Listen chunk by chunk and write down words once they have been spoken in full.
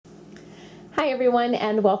Hi everyone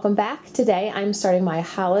and welcome back. Today I'm starting my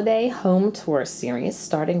holiday home tour series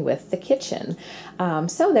starting with the kitchen.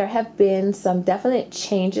 So there have been some definite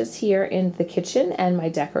changes here in the kitchen and my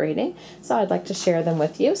decorating, so I'd like to share them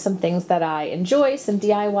with you. Some things that I enjoy, some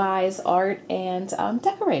DIYs, art, and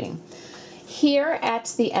decorating. Here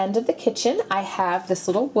at the end of the kitchen I have this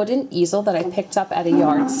little wooden easel that I picked up at a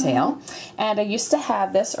yard sale, and I used to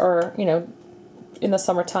have this, or in the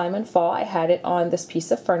summertime and fall, I had it on this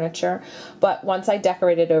piece of furniture, but once I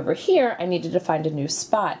decorated over here, I needed to find a new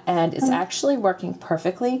spot, and it's actually working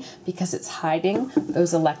perfectly because it's hiding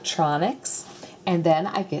those electronics, and then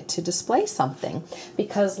I get to display something.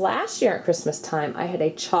 Because last year at Christmas time, I had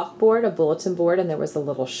a chalkboard, a bulletin board, and there was a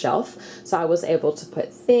little shelf, so I was able to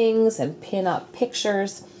put things and pin up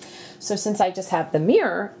pictures. So since I just have the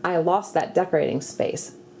mirror, I lost that decorating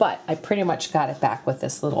space. But I pretty much got it back with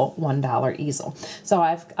this little $1 easel. So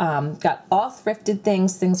I've got all thrifted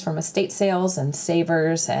things from estate sales and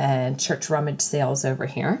savers and church rummage sales over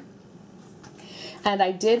here. And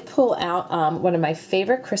I did pull out one of my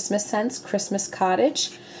favorite Christmas scents, Christmas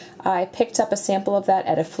Cottage. I picked up a sample of that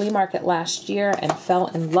at a flea market last year and fell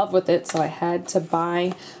in love with it, so I had to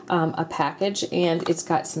buy a package, and it's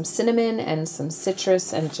got some cinnamon and some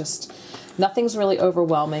citrus and just nothing's really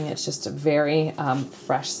overwhelming. It's just a very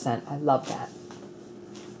fresh scent. I love that.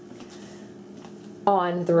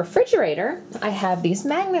 On the refrigerator, I have these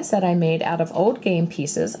magnets that I made out of old game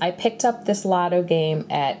pieces. I picked up this lotto game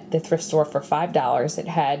at the thrift store for $5. It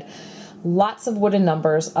had lots of wooden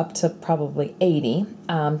numbers, up to probably 80.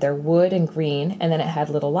 They're wood and green, and then it had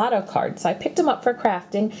little lotto cards. So I picked them up for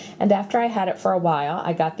crafting, and after I had it for a while,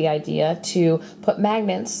 I got the idea to put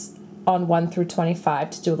magnets on 1 through 25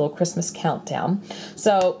 to do a little Christmas countdown.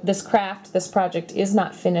 So this project is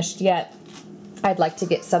not finished yet. I'd like to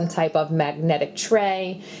get some type of magnetic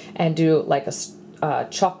tray and do like a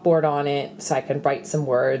chalkboard on it so I can write some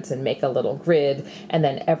words and make a little grid, and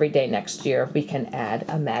then every day next year we can add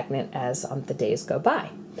a magnet as the days go by.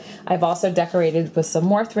 I've also decorated with some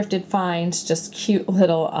more thrifted finds, just cute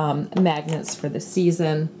little magnets for the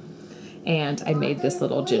season, and I made this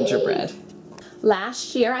little gingerbread.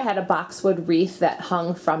 Last year I had a boxwood wreath that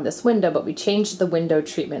hung from this window, but we changed the window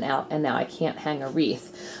treatment out and now I can't hang a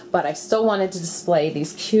wreath. But I still wanted to display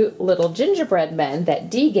these cute little gingerbread men that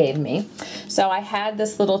Dee gave me. So I had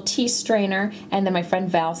this little tea strainer, and then my friend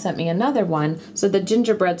Val sent me another one. So the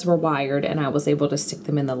gingerbreads were wired and I was able to stick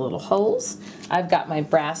them in the little holes. I've got my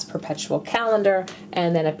brass perpetual calendar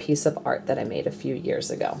and then a piece of art that I made a few years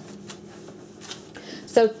ago.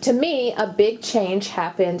 So to me, a big change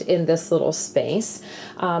happened in this little space.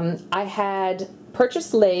 I had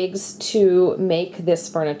purchased legs to make this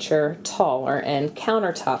furniture taller and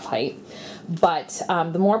countertop height, but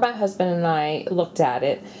the more my husband and I looked at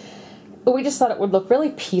it, we just thought it would look really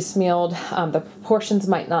piecemealed. The proportions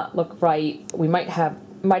might not look right. We might have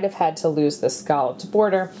had to lose the scalloped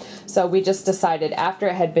border. So we just decided, after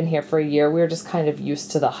it had been here for a year, we were just kind of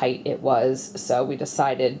used to the height it was, so we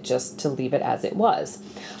decided just to leave it as it was.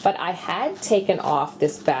 But I had taken off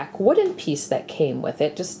this back wooden piece that came with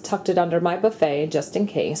it, just tucked it under my buffet just in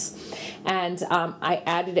case, and I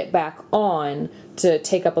added it back on to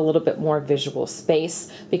take up a little bit more visual space,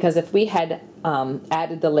 because if we had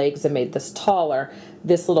added the legs and made this taller,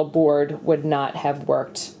 this little board would not have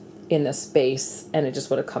worked in the space, and it just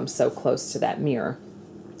would have come so close to that mirror.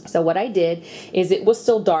 So what I did is, it was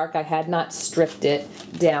still dark, I had not stripped it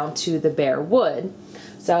down to the bare wood,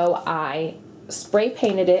 so I spray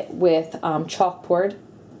painted it with chalkboard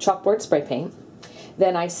spray paint.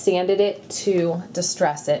 Then I sanded it to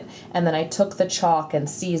distress it, and then I took the chalk and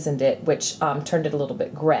seasoned it, which turned it a little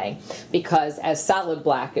bit gray, because as solid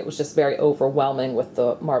black it was just very overwhelming with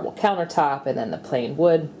the marble countertop and then the plain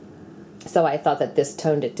wood. So I thought that this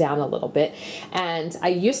toned it down a little bit. And I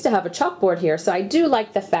used to have a chalkboard here, so I do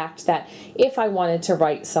like the fact that if I wanted to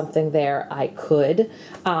write something there, I could,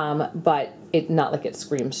 but not like it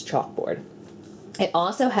screams chalkboard. It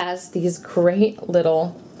also has these great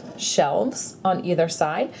little shelves on either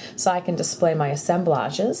side, so I can display my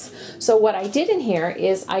assemblages. So what I did in here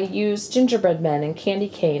is I used gingerbread men and candy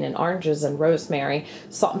cane and oranges and rosemary,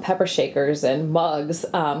 salt and pepper shakers and mugs,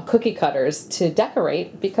 cookie cutters to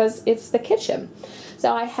decorate, because it's the kitchen.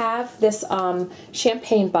 So I have this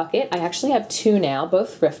champagne bucket. I actually have two now,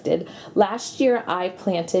 both thrifted. Last year I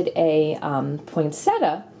planted a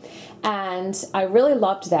poinsettia, and I really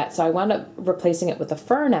loved that, so I wound up replacing it with a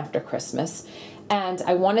fern after Christmas. And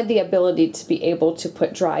I wanted the ability to be able to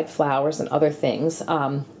put dried flowers and other things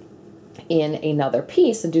in another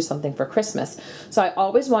piece and do something for Christmas. So I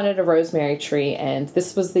always wanted a rosemary tree, and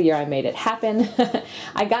this was the year I made it happen.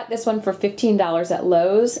 I got this one for $15 at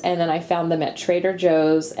Lowe's, and then I found them at Trader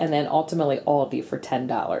Joe's, and then ultimately Aldi for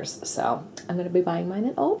 $10. So I'm going to be buying mine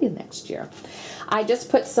at Aldi next year. I just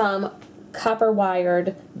put some copper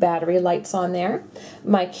wired battery lights on there.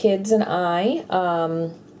 My kids and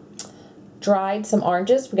I dried some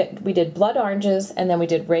oranges. We did blood oranges, and then we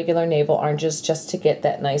did regular navel oranges just to get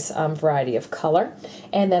that nice variety of color.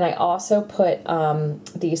 And then I also put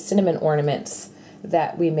these cinnamon ornaments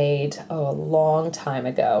that we made a long time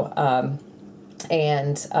ago.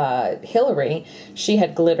 Hillary, she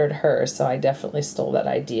had glittered hers, so I definitely stole that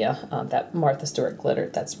idea. That Martha Stewart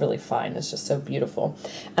glittered, that's really fine. It's just so beautiful.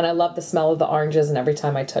 And I love the smell of the oranges, and every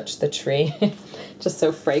time I touch the tree, just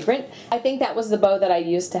so fragrant. I think that was the bow that I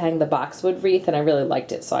used to hang the boxwood wreath, and I really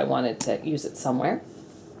liked it, so I wanted to use it somewhere.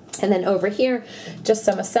 And then over here, just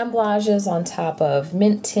some assemblages on top of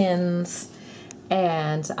mint tins.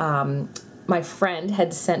 And my friend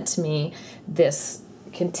had sent me this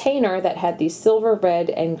container that had these silver, red,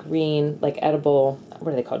 and green, like edible,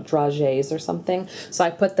 what are they called, dragées or something. So I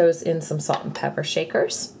put those in some salt and pepper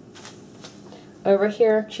shakers. Over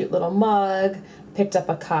here, cute little mug, picked up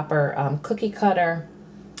a copper cookie cutter,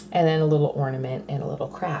 and then a little ornament and a little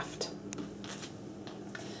craft.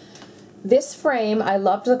 This frame, I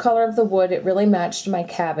loved the color of the wood. It really matched my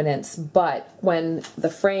cabinets, but when the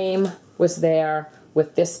frame was there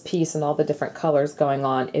with this piece and all the different colors going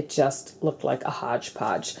on, it just looked like a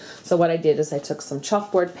hodgepodge. So what I did is I took some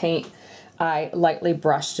chalkboard paint, I lightly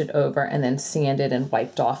brushed it over and then sanded and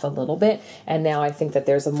wiped off a little bit. And now I think that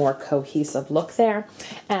there's a more cohesive look there.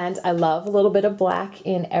 And I love a little bit of black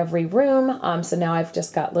in every room. So now I've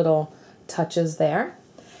just got little touches there.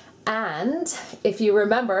 And if you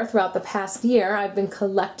remember, throughout the past year, I've been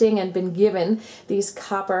collecting and been given these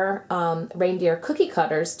copper reindeer cookie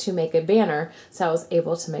cutters to make a banner. So I was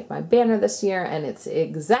able to make my banner this year, and it's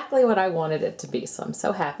exactly what I wanted it to be. So I'm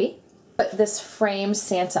so happy. Put this frame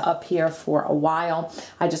Santa up here for a while.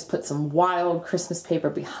 I just put some wild Christmas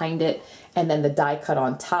paper behind it and then the die cut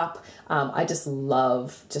on top. I just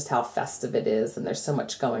love just how festive it is, and there's so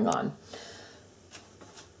much going on.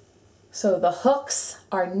 So the hooks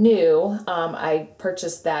are new. I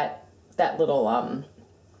purchased that little,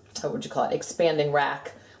 what would you call it, expanding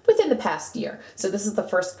rack within the past year. So this is the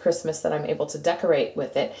first Christmas that I'm able to decorate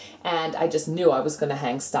with it, and I just knew I was going to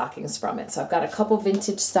hang stockings from it. So I've got a couple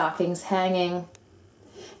vintage stockings hanging,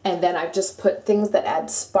 and then I've just put things that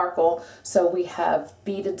add sparkle. So we have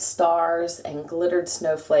beaded stars and glittered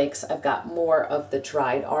snowflakes. I've got more of the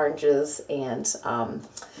dried oranges and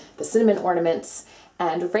the cinnamon ornaments.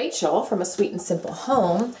 And Rachel from A Sweet and Simple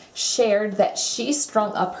Home shared that she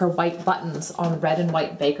strung up her white buttons on red and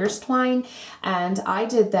white baker's twine. And I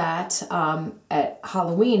did that at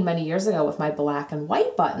Halloween many years ago with my black and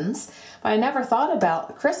white buttons. But I never thought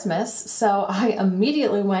about Christmas, so I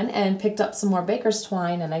immediately went and picked up some more baker's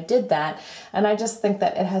twine, and I did that. And I just think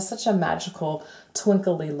that it has such a magical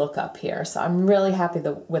twinkly look up here. So I'm really happy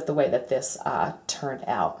with the way that this turned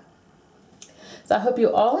out. So I hope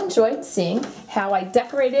you all enjoyed seeing how I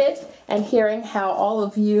decorated and hearing how all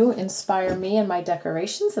of you inspire me in my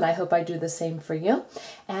decorations, and I hope I do the same for you.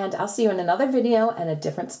 And I'll see you in another video and a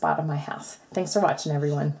different spot of my house. Thanks for watching,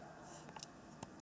 everyone.